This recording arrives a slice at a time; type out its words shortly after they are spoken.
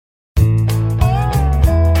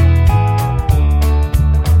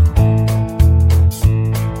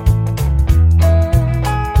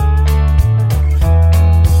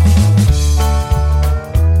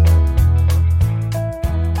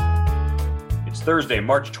It's Thursday,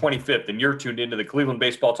 March 25th, and you're tuned into the Cleveland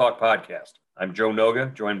Baseball Talk podcast. I'm Joe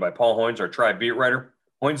Noga, joined by Paul Hoynes, our Tribe beat writer.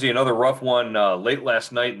 Hoynesy, another rough one late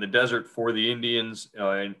last night in the desert for the Indians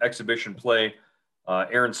in exhibition play.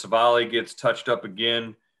 Aaron Savali gets touched up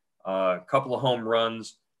again, a couple of home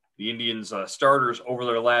runs. The Indians starters over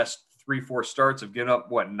their last 3-4 starts have given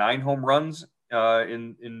up, 9 home runs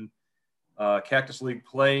in Cactus League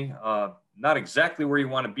play. Not exactly where you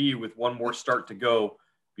want to be with one more start to go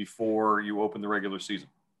before you open the regular season.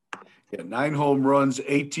 Yeah, 9 home runs,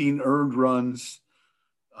 18 earned runs,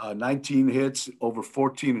 19 hits over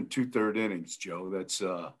 14 2/3 innings, Joe. That's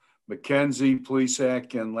McKenzie,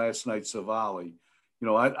 Plesac, and last night Savali. You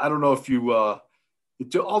know, I don't know if you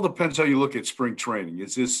it all depends how you look at spring training.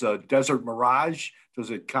 Is this a desert mirage?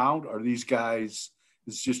 Does it count? Are these guys –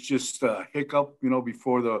 is just a hiccup,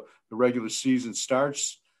 before the regular season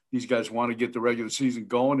starts? These guys want to get the regular season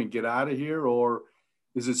going and get out of here, or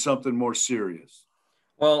is it something more serious?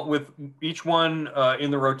 Well, with each one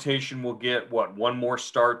in the rotation, we'll get, one more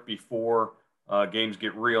start before games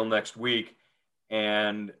get real next week.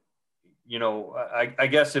 And, I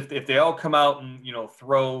guess if they all come out and,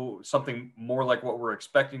 throw something more like what we're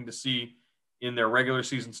expecting to see in their regular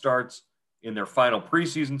season starts, in their final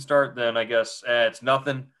preseason start, then I guess it's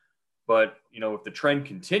nothing. But, if the trend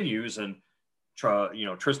continues and,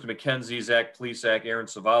 Tristan McKenzie, Zach Plesac, Aaron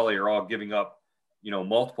Savali are all giving up,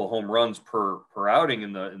 multiple home runs per outing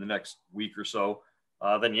in the next week or so,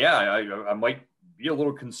 then I might be a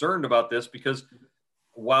little concerned about this, because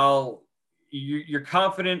while you're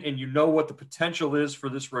confident and what the potential is for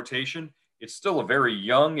this rotation, it's still a very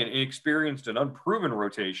young and inexperienced and unproven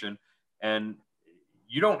rotation, and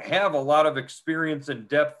you don't have a lot of experience and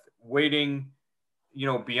depth waiting,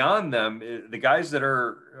 beyond them. The guys that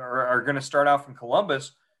are going to start out from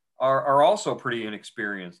Columbus are also pretty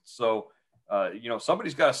inexperienced. So,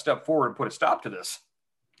 somebody's got to step forward and put a stop to this.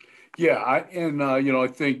 Yeah. I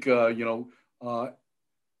think,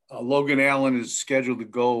 Logan Allen is scheduled to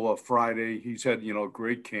go Friday. He's had, a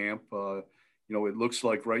great camp. It looks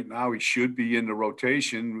like right now he should be in the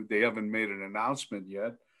rotation. They haven't made an announcement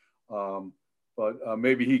yet. But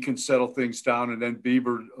maybe he can settle things down, and then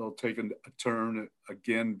Bieber will take a turn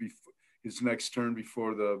again, his next turn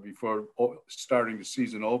before starting the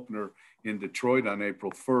season opener in Detroit on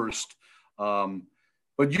April 1st.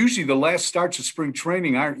 But usually the last starts of spring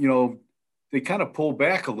training aren't, they kind of pull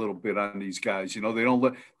back a little bit on these guys.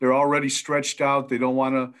 They're already stretched out. They don't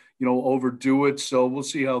want to, overdo it. So we'll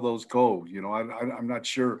see how those go. I'm not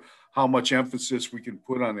sure how much emphasis we can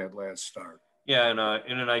put on that last start. Yeah, and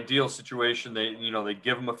in an ideal situation, they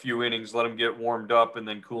give them a few innings, let them get warmed up, and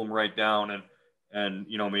then cool them right down, and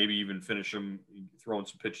maybe even finish them throwing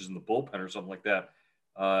some pitches in the bullpen or something like that.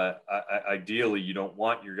 Ideally, you don't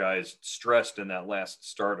want your guys stressed in that last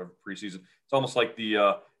start of preseason. It's almost like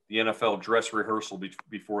the NFL dress rehearsal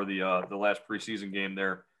before the last preseason game.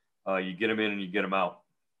 There, you get them in and you get them out.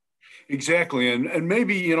 Exactly, and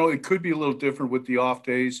maybe it could be a little different with the off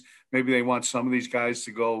days. Maybe they want some of these guys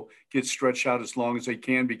to go get stretched out as long as they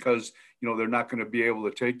can, because they're not going to be able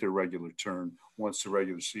to take their regular turn once the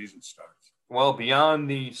regular season starts. Well, beyond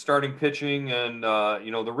the starting pitching and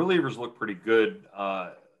the relievers look pretty good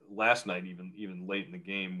last night, even late in the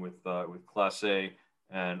game with Clase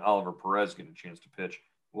and Oliver Perez getting a chance to pitch.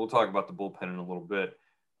 We'll talk about the bullpen in a little bit.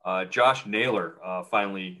 Josh Naylor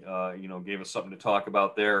finally gave us something to talk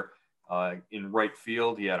about there in right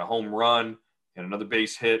field. He had a home run and another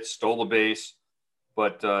base hit, stole a base.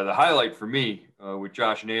 But the highlight for me with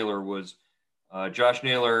Josh Naylor was Josh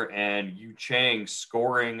Naylor and Yu Chang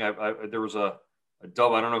scoring. There was a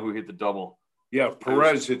double. I don't know who hit the double. Yeah,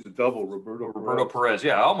 Perez hit the double. Roberto Perez.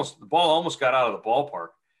 Yeah, the ball almost got out of the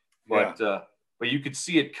ballpark, but you could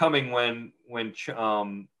see it coming when it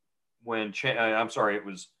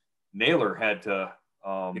was Naylor had to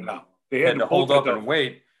they had to hold up and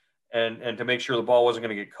wait and to make sure the ball wasn't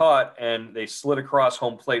going to get caught, and they slid across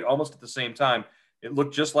home plate almost at the same time. It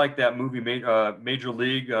looked just like that movie Major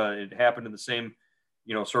League. It happened in the same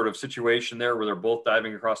sort of situation there, where they're both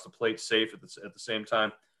diving across the plate safe at the same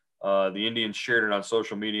time. The Indians shared it on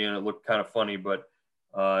social media, and it looked kind of funny, but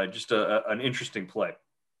just an interesting play.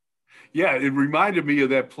 Yeah, it reminded me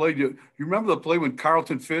of that play. You remember the play when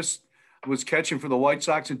Carlton Fisk was catching for the White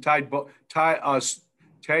Sox and tagged both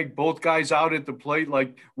guys out at the plate,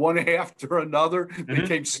 like one after another? Mm-hmm. They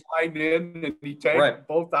came sliding in, and he tagged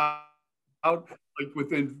both out like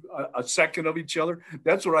within a second of each other.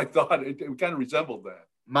 That's what I thought. It kind of resembled that.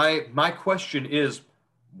 My question is,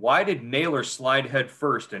 why did Naylor slide head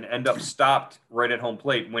first and end up stopped right at home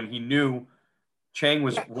plate when he knew Chang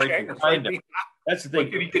was right behind him? That's the thing.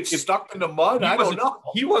 Did he get stuck in the mud? I don't know.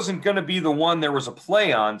 He wasn't going to be the one there was a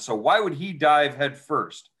play on, so why would he dive head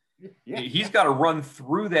first? Yeah. He's got to run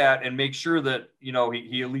through that and make sure that,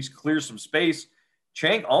 he at least clears some space.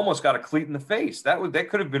 Chang almost got a cleat in the face. That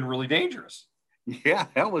could have been really dangerous. Yeah,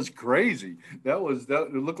 that was crazy. It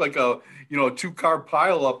looked like a 2-car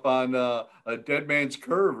pileup on a dead man's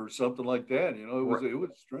curve or something like that. It was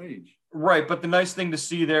strange. Right, but the nice thing to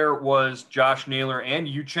see there was Josh Naylor and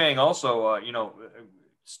Yu Chang also,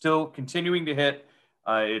 still continuing to hit.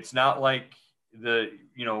 It's not like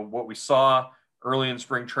what we saw early in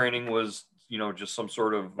spring training was, just some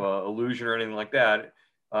sort of illusion or anything like that.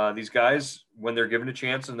 These guys, when they're given a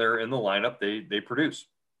chance and they're in the lineup, they produce.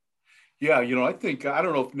 Yeah, I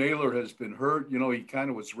don't know if Naylor has been hurt. He kind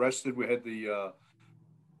of was rested. We had the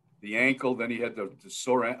ankle, then he had the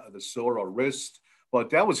sore wrist.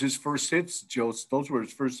 But that was his first hits, Joe. Those were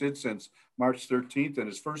his first hits since March 13th, and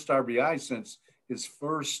his first RBI since his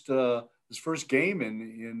first game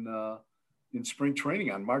in spring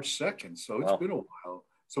training on March 2nd. So it's been a while.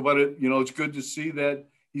 So, but it's good to see that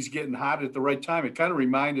he's getting hot at the right time. It kind of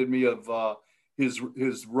reminded me of his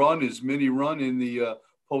mini run in the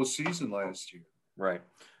postseason last year. Right.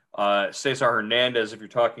 Cesar Hernandez, if you're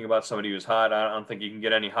talking about somebody who's hot, I don't think you can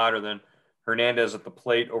get any hotter than Hernandez at the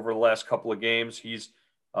plate over the last couple of games. He's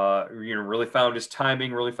really found his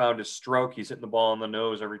timing, really found his stroke. He's hitting the ball on the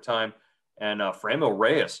nose every time. And Franmil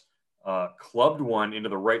Reyes clubbed one into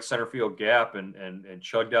the right center field gap and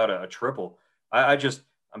chugged out a triple.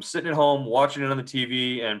 I'm sitting at home watching it on the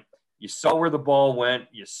TV, and you saw where the ball went.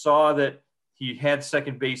 You saw that he had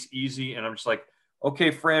second base easy, and I'm just like,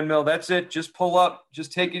 okay, Franmil, that's it. Just pull up.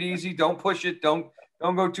 Just take it easy. Don't push it. Don't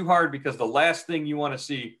go too hard, because the last thing you want to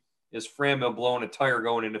see is Franmil blowing a tire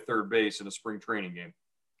going into third base in a spring training game.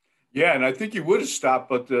 Yeah, and I think he would have stopped,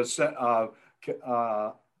 but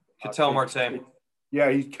Ketel Marte. Yeah,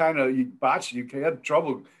 he botched it. He had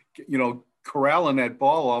trouble, corralling that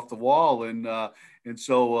ball off the wall, and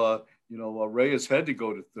so Reyes had to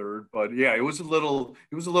go to third. But yeah, it was a little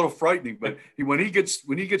frightening. But when he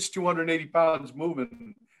gets 280 pounds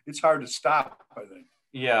moving, it's hard to stop, I think.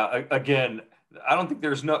 Yeah, again, I don't think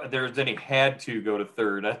there's any had to go to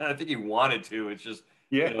third. I think he wanted to. It's just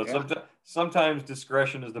sometimes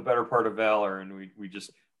discretion is the better part of valor, and we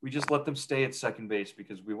just let them stay at second base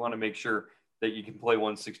because we want to make sure that you can play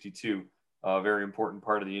 162. A very important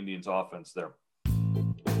part of the Indians' offense there.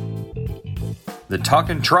 The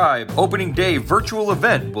Talkin' Tribe opening day virtual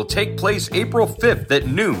event will take place April 5th at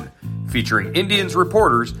noon, featuring Indians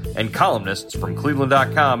reporters and columnists from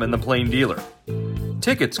Cleveland.com and the Plain Dealer.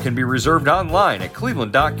 Tickets can be reserved online at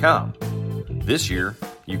Cleveland.com. This year,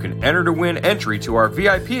 you can enter to win entry to our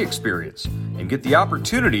VIP experience and get the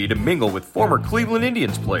opportunity to mingle with former Cleveland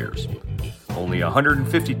Indians players. Only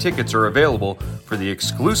 150 tickets are available for the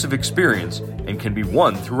exclusive experience and can be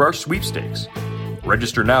won through our sweepstakes.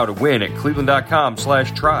 Register now to win at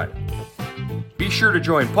Cleveland.com/tribe. Be sure to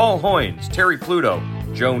join Paul Hoynes, Terry Pluto,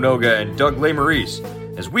 Joe Noga, and Doug Lesmerises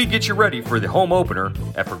as we get you ready for the home opener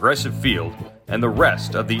at Progressive Field and the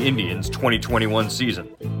rest of the Indians' 2021 season.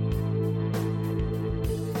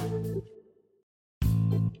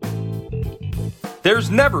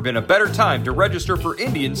 There's never been a better time to register for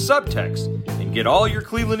Indians Subtext and get all your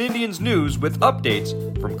Cleveland Indians news with updates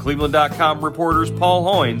from Cleveland.com reporters Paul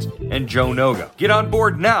Hoynes and Joe Noga. Get on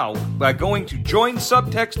board now by going to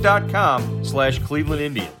joinsubtext.com/Cleveland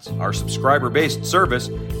Indians. Our subscriber-based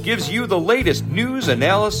service gives you the latest news,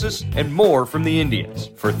 analysis, and more from the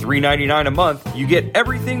Indians. For $3.99 a month, you get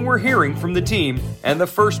everything we're hearing from the team and the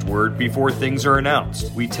first word before things are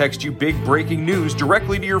announced. We text you big breaking news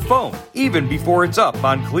directly to your phone, even before it's up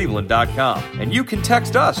on Cleveland.com. And you can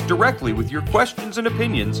text us directly with your questions and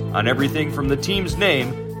opinions on everything from the team's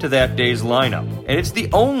name to that day's lineup. And it's the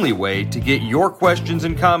only way to get your questions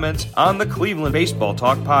and comments on the Cleveland Baseball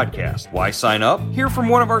Talk podcast. Why sign up? Hear from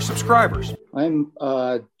one of our subscribers. I'm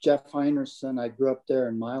Jeff Heinerson. I grew up there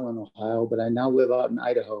in Milan, Ohio, but I now live out in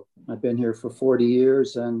Idaho. I've been here for 40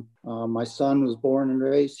 years, and my son was born and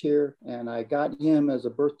raised here, and I got him as a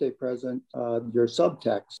birthday present your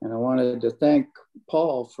subtext. And I wanted to thank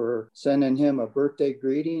Paul for sending him a birthday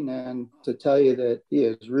greeting and to tell you that he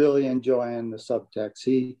is really enjoying the subtext.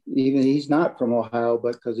 He's not from Ohio,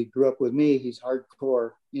 but because he grew up with me, he's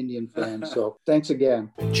hardcore Indian fan. So thanks again.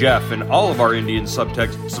 Jeff and all of our Indian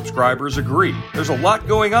Subtext subscribers agree. There's a lot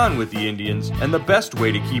going on with the Indians, and the best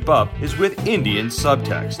way to keep up is with Indian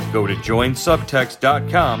Subtext. Go to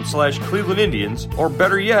joinsubtext.com/Cleveland Indians, or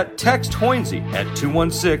better yet, text Hoynesy at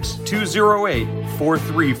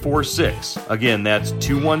 216-208-4346. Again, that's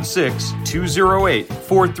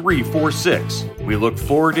 216-208-4346. We look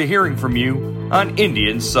forward to hearing from you. on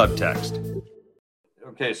Indian Subtext.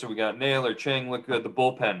 Okay, so we got Naylor, Chang, look good. The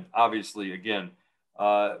bullpen, obviously, again.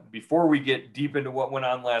 Before we get deep into what went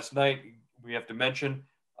on last night, we have to mention,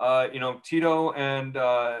 Tito and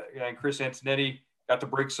Chris Antonetti got to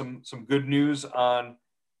break some good news on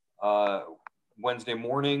Wednesday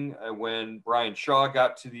morning when Bryan Shaw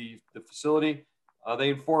got to the facility. They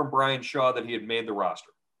informed Bryan Shaw that he had made the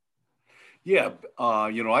roster. Yeah,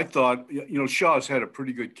 I thought, Shaw's had a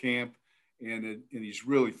pretty good camp, and he's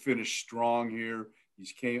really finished strong here.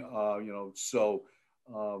 He's came, so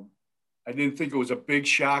I didn't think it was a big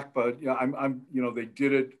shock, but they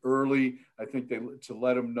did it early. I think to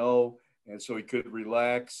let him know, and so he could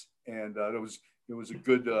relax, and it was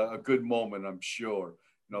a good moment, I'm sure.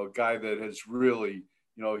 A guy that has really,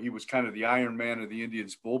 he was kind of the Iron Man of the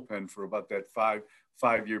Indians bullpen for about that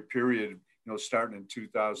five-year period. Starting in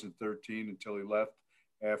 2013 until he left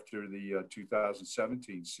after the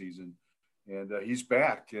 2017 season, and he's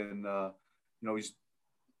back, and he's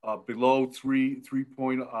below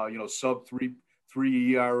 3.0, sub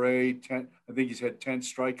 3 ERA. 10. I think he's had 10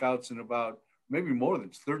 strikeouts in about maybe more than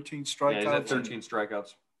 13 strikeouts. Yeah, he's had 13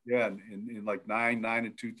 strikeouts. Yeah, in like nine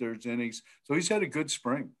and 2/3 innings. So he's had a good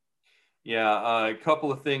spring. Yeah, a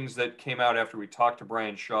couple of things that came out after we talked to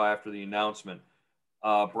Bryan Shaw after the announcement.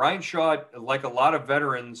 Bryan Shaw, like a lot of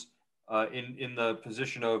veterans in the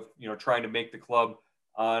position of trying to make the club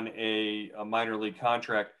on a minor league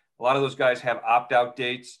contract, a lot of those guys have opt-out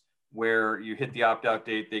dates where you hit the opt-out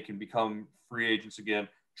date, they can become free agents again,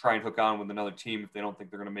 try and hook on with another team if they don't think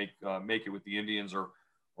they're going to make it with the Indians or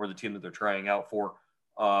the team that they're trying out for.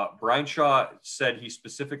 Bryan Shaw said he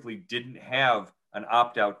specifically didn't have an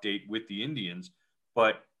opt-out date with the Indians,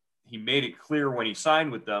 but he made it clear when he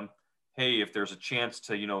signed with them, hey, if there's a chance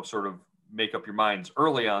to, sort of make up your minds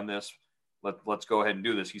early on this, let's go ahead and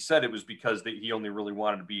do this. He said it was because he only really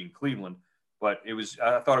wanted to be in Cleveland, but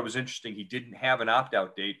I thought it was interesting. He didn't have an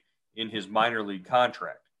opt-out date in his minor league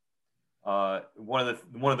contract. One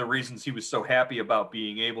of the reasons he was so happy about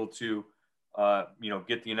being able to,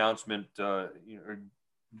 get the announcement,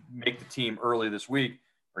 make the team early this week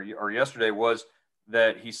or yesterday was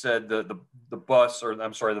that he said the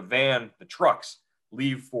trucks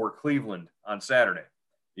leave for Cleveland on Saturday.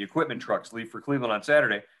 The equipment trucks leave for Cleveland on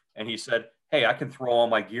Saturday. And he said, hey, I can throw all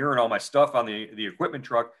my gear and all my stuff on the equipment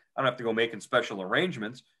truck. I don't have to go making special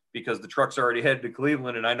arrangements because the truck's already headed to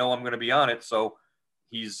Cleveland and I know I'm going to be on it. So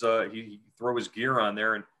he throw his gear on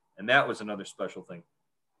there. And that was another special thing.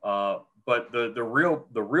 But the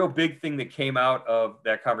real big thing that came out of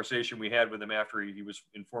that conversation we had with him after he was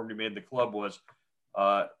informed he made the club was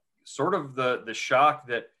sort of the shock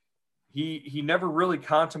that he never really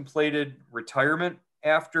contemplated retirement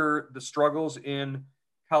after the struggles in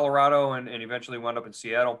Colorado and eventually wound up in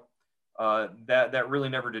Seattle. That really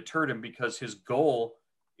never deterred him because his goal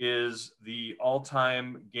is the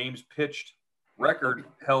all-time games pitched record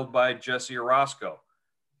held by Jesse Orosco.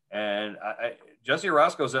 And Jesse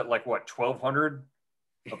Orosco's at 1,200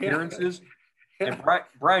 appearances. Yeah. And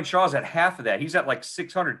Bryan Shaw's at half of that. He's at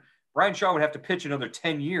 600. Bryan Shaw would have to pitch another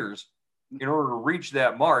 10 years in order to reach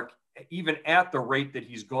that mark, even at the rate that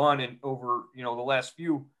he's gone in over, the last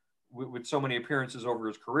few with so many appearances over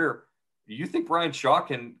his career. Do you think Bryan Shaw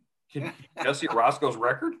can Jesse Orosco's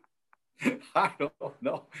record? I don't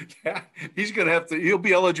know. Yeah, he'll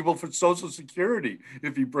be eligible for Social Security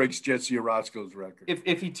if he breaks Jesse Orosco's record.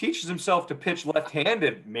 If he teaches himself to pitch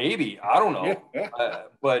left-handed, maybe. I don't know. Yeah.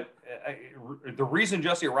 But the reason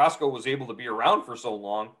Jesse Orosco was able to be around for so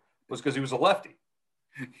long was because he was a lefty.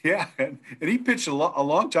 Yeah, and he pitched a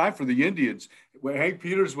long time for the Indians. When Hank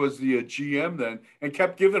Peters was the GM then and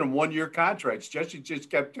kept giving him one-year contracts. Jesse just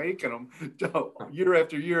kept taking them year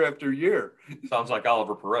after year after year. Sounds like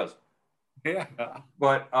Oliver Perez. Yeah.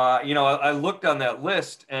 But, I looked on that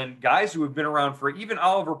list and guys who have been around for even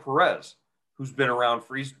Oliver Perez, who's been around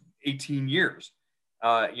for 18 years,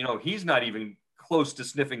 he's not even close to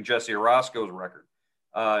sniffing Jesse Orosco's record.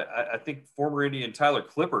 I think former Indian Tyler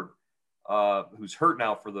Clippard, who's hurt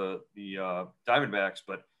now for the Diamondbacks,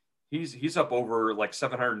 but he's up over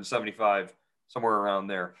 775, somewhere around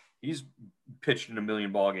there. He's pitched in 1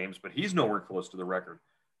 million ball games, but he's nowhere close to the record.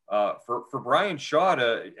 For Bryan Shaw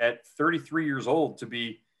at 33 years old to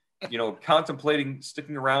be, contemplating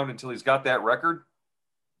sticking around until he's got that record,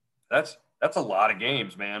 that's a lot of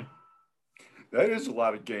games, man. That is a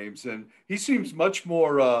lot of games, and he seems much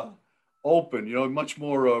more open, much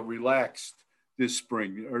more relaxed this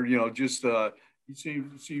spring, or he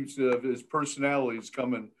seems to have his personality is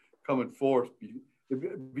coming forth.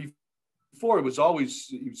 Before it was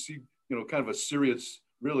always kind of a serious,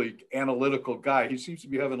 really analytical guy. He seems to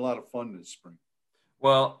be having a lot of fun this spring.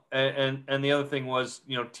 Well, and the other thing was,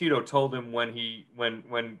 Tito told him when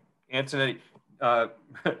Antonetti, uh,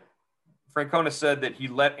 Francona said that he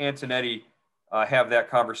let Antonetti have that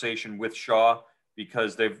conversation with Shaw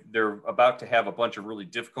because they're about to have a bunch of really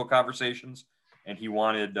difficult conversations, and he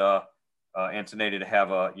wanted Antonetti to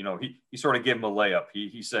have he sort of gave him a layup.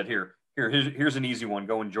 He said here's an easy one.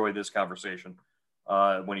 Go enjoy this conversation.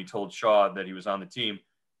 When he told Shaw that he was on the team,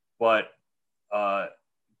 but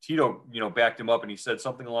Tito backed him up and he said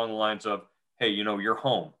something along the lines of, "Hey, you're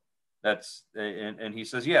home." And he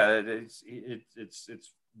says, "Yeah, it's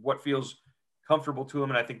what feels comfortable to him,"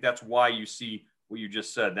 and I think that's why you see what you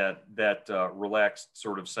just said, that relaxed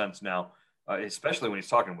sort of sense now, especially when he's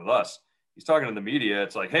talking with us. He's talking to the media.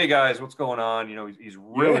 It's like, "Hey guys, what's going on?" He's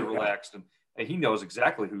really relaxed, and he knows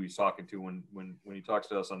exactly who he's talking to when he talks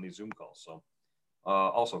to us on these Zoom calls. So,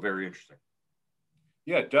 also very interesting.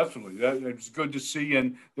 Yeah, definitely. It's good to see,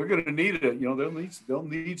 and they're going to need it. They'll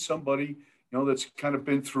need somebody that's kind of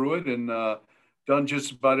been through it and done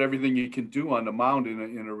just about everything you can do on the mound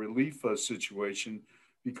in a relief situation,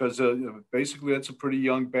 because basically that's a pretty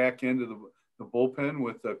young back end of the bullpen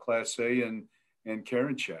with Class A and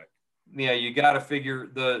Karinchak. Yeah, you got to figure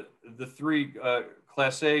the three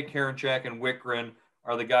Class A, Karinchak, and Wickren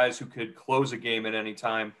are the guys who could close a game at any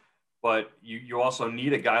time. But you also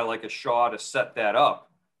need a guy like a Shaw to set that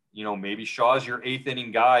up. Maybe Shaw's your eighth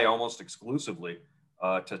inning guy almost exclusively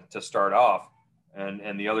to start off,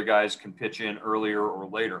 and the other guys can pitch in earlier or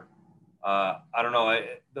later. I don't know.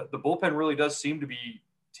 The bullpen really does seem to be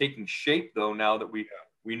taking shape, though, now that we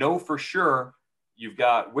know for sure you've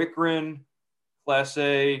got Wickren, Class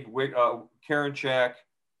A, Karinchak,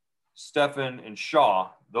 Stefan, and Shaw.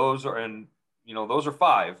 Those are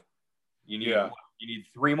five. You need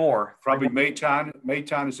three more. Probably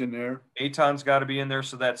Maton is in there. Maton's got to be in there,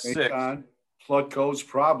 so that's six. Plutko's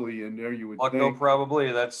probably in there, you would think. Plutko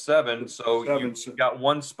probably, that's seven. So you've got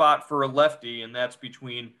one spot for a lefty, and that's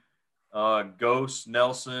between Ghost,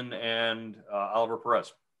 Nelson, and Oliver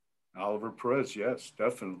Perez. Oliver Perez, yes,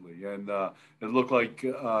 definitely. And it looks like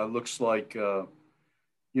that's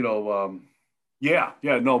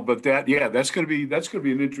going to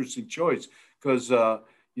be an interesting choice because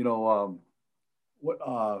we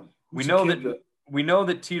know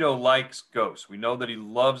that Tito likes Ghost. We know that he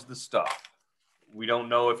loves the stuff. We don't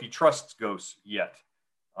know if he trusts Ghost yet.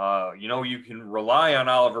 You can rely on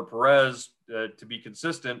Oliver Perez to be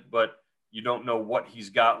consistent, but you don't know what he's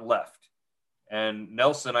got left. And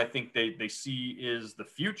Nelson, I think they see is the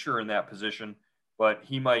future in that position, but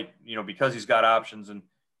he might, because he's got options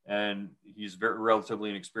and he's very relatively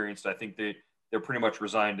inexperienced, I think they're pretty much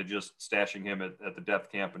resigned to just stashing him at the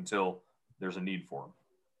depth camp until there's a need for him.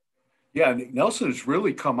 Yeah, Nelson has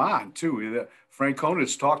really come on too. Francona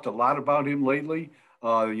has talked a lot about him lately.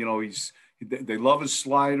 They love his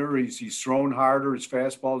slider. He's thrown harder. His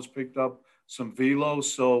fastball has picked up some velo,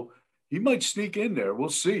 so he might sneak in there. We'll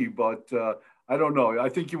see, but I don't know. I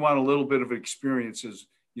think you want a little bit of experiences,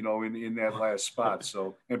 in that last spot.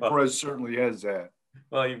 So, and Perez certainly has that.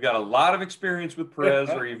 Well, you've got a lot of experience with Perez,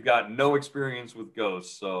 or you've got no experience with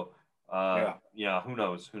Ghost. So, who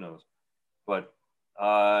knows? But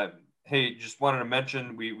hey, just wanted to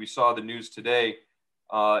mention we saw the news today.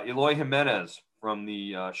 Eloy Jimenez from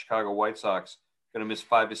the Chicago White Sox going to miss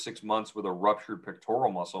 5 to 6 months with a ruptured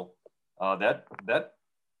pectoral muscle. That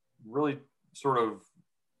really sort of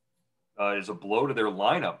is a blow to their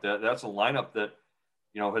lineup. That's a lineup that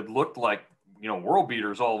had looked like world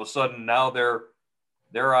beaters. All of a sudden now they're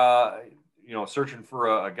searching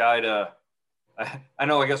for a guy to. I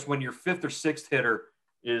know. I guess when your fifth or sixth hitter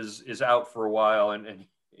is out for a while, and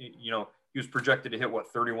he was projected to hit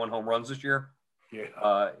 31 home runs this year.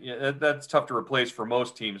 Yeah, that's tough to replace for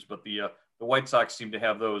most teams, but the White Sox seem to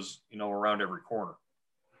have those around every corner.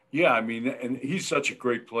 Yeah, I mean, and he's such a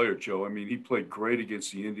great player, Joe. I mean, he played great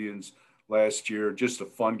against the Indians last year. Just a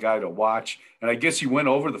fun guy to watch. And I guess he went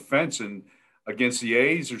over the fence and against the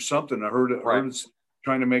A's or something. I heard it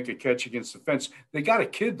trying to make a catch against the fence. They got a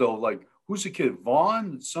kid though. Like, who's the kid?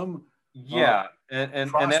 Vaughn?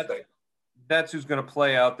 And that's who's going to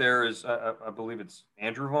play out there. Is I believe it's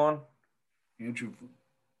Andrew Vaughn. Andrew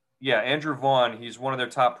Vaughn. He's one of their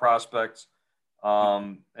top prospects.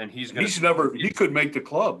 And he could make the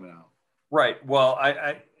club now. Right. Well,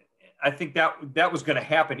 I think that was going to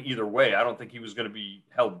happen either way. I don't think he was going to be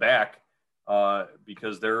held back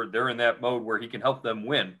because they're in that mode where he can help them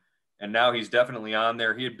win. And now he's definitely on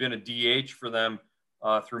there. He had been a DH for them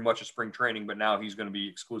through much of spring training, but now he's going to be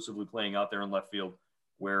exclusively playing out there in left field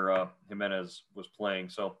where Jimenez was playing.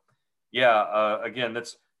 So, again,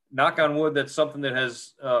 that's knock on wood. That's something that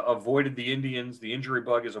has avoided the Indians. The injury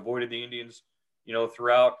bug has avoided the Indians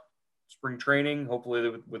throughout spring training. Hopefully,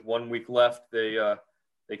 with 1 week left, they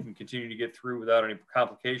can continue to get through without any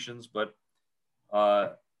complications. But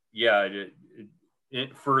for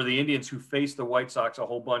the Indians who face the White Sox a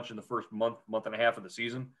whole bunch in the first month and a half of the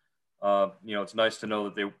season, it's nice to know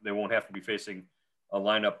that they won't have to be facing a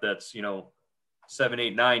lineup that's 7,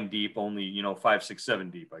 8, 9 deep, only 5, 6, 7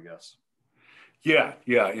 deep, I guess. Yeah,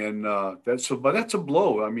 and that's a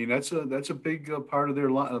blow. I mean, that's a big part of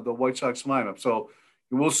the White Sox lineup. So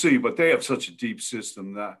we'll see. But they have such a deep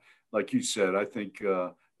system that, like you said, I think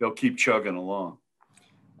they'll keep chugging along.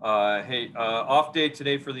 Off day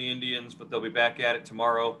today for the Indians, but they'll be back at it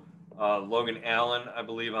tomorrow. Logan Allen, I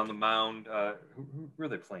believe, on the mound. Who are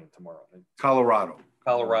they playing tomorrow? Colorado.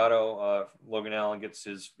 Logan Allen gets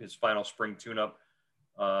his final spring tune-up.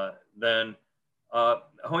 Then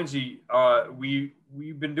Hoynesy,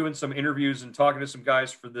 we've been doing some interviews and talking to some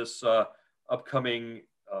guys for this upcoming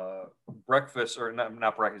breakfast, or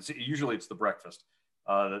not breakfast. Usually it's the breakfast,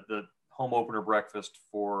 the home opener breakfast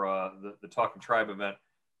for the Talking Tribe event.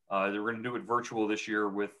 We're going to do it virtual this year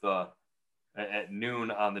with at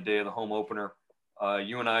noon on the day of the home opener.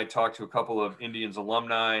 You and I talked to a couple of Indians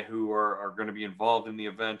alumni who are going to be involved in the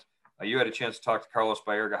event. You had a chance to talk to Carlos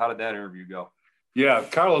Baerga. How did that interview go? Yeah,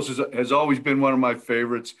 Carlos has always been one of my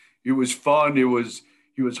favorites. It was fun. He was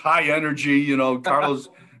high energy. Carlos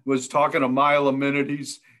was talking a mile a minute.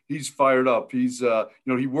 He's fired up. He's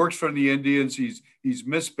he works for the Indians. He's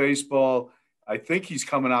missed baseball. I think he's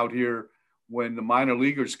coming out here when the minor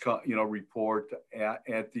leaguers report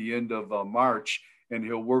at the end of March, and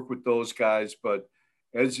he'll work with those guys. But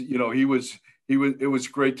as it was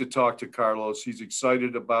great to talk to Carlos. He's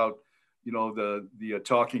excited about the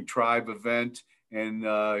Talking Tribe event, and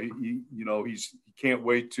he can't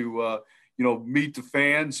wait to meet the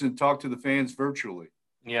fans and talk to the fans virtually.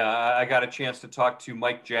 Yeah, I got a chance to talk to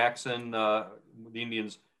Mike Jackson, the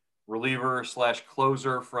Indians reliever /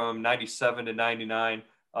 closer from 97 to 99.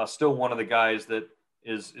 Still one of the guys that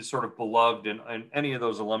is sort of beloved in any of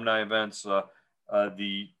those alumni events.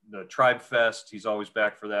 The Tribe Fest, he's always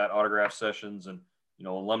back for that, autograph sessions, and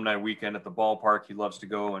alumni weekend at the ballpark. He loves to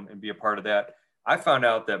go and be a part of that. I found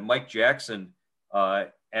out that Mike Jackson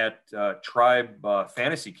at Tribe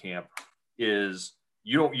Fantasy Camp is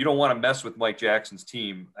you don't want to mess with Mike Jackson's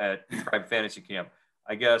team at Tribe Fantasy Camp.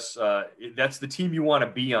 I guess that's the team you want to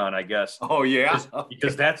be on, I guess. Oh, yeah.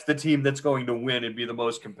 Because that's the team that's going to win and be the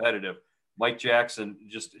most competitive. Mike Jackson,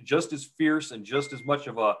 just as fierce and just as much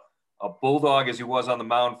of a bulldog as he was on the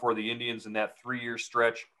mound for the Indians in that 3-year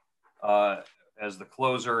stretch as the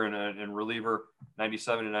closer and reliever,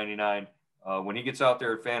 97 to 99. When he gets out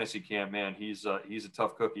there at fantasy camp, man, he's a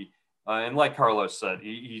tough cookie. And like Carlos said,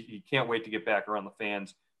 he can't wait to get back around the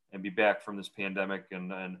fans and be back from this pandemic.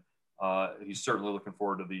 And he's certainly looking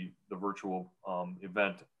forward to the virtual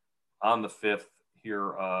event on the 5th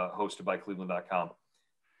here, hosted by Cleveland.com.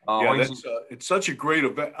 It's such a great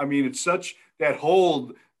event. I mean, it's such that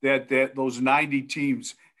hold that those 90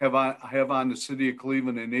 teams have on the city of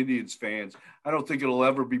Cleveland and Indians fans. I don't think it'll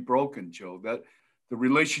ever be broken, Joe. That the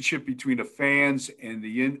relationship between the fans and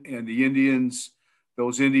the Indians,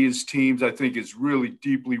 those Indians teams, I think is really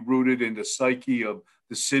deeply rooted in the psyche of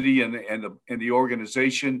the city and the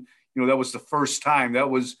organization. That was the first time. That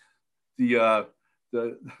was the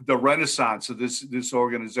renaissance of this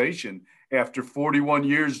organization after 41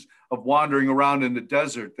 years of wandering around in the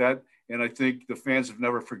desert. And I think the fans have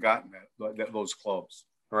never forgotten those clubs.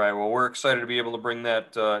 All right. Well, we're excited to be able to bring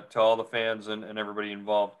that to all the fans and everybody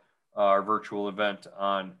involved. Our virtual event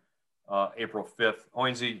on April 5th.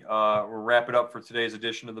 Hoynesy, we'll wrap it up for today's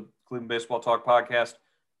edition of the Cleveland Baseball Talk podcast.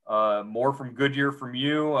 More from Goodyear from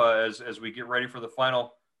you as we get ready for the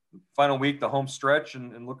final week, the home stretch,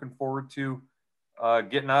 and looking forward to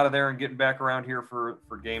getting out of there and getting back around here for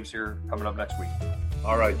games here coming up next week.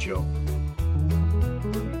 All right, Joe.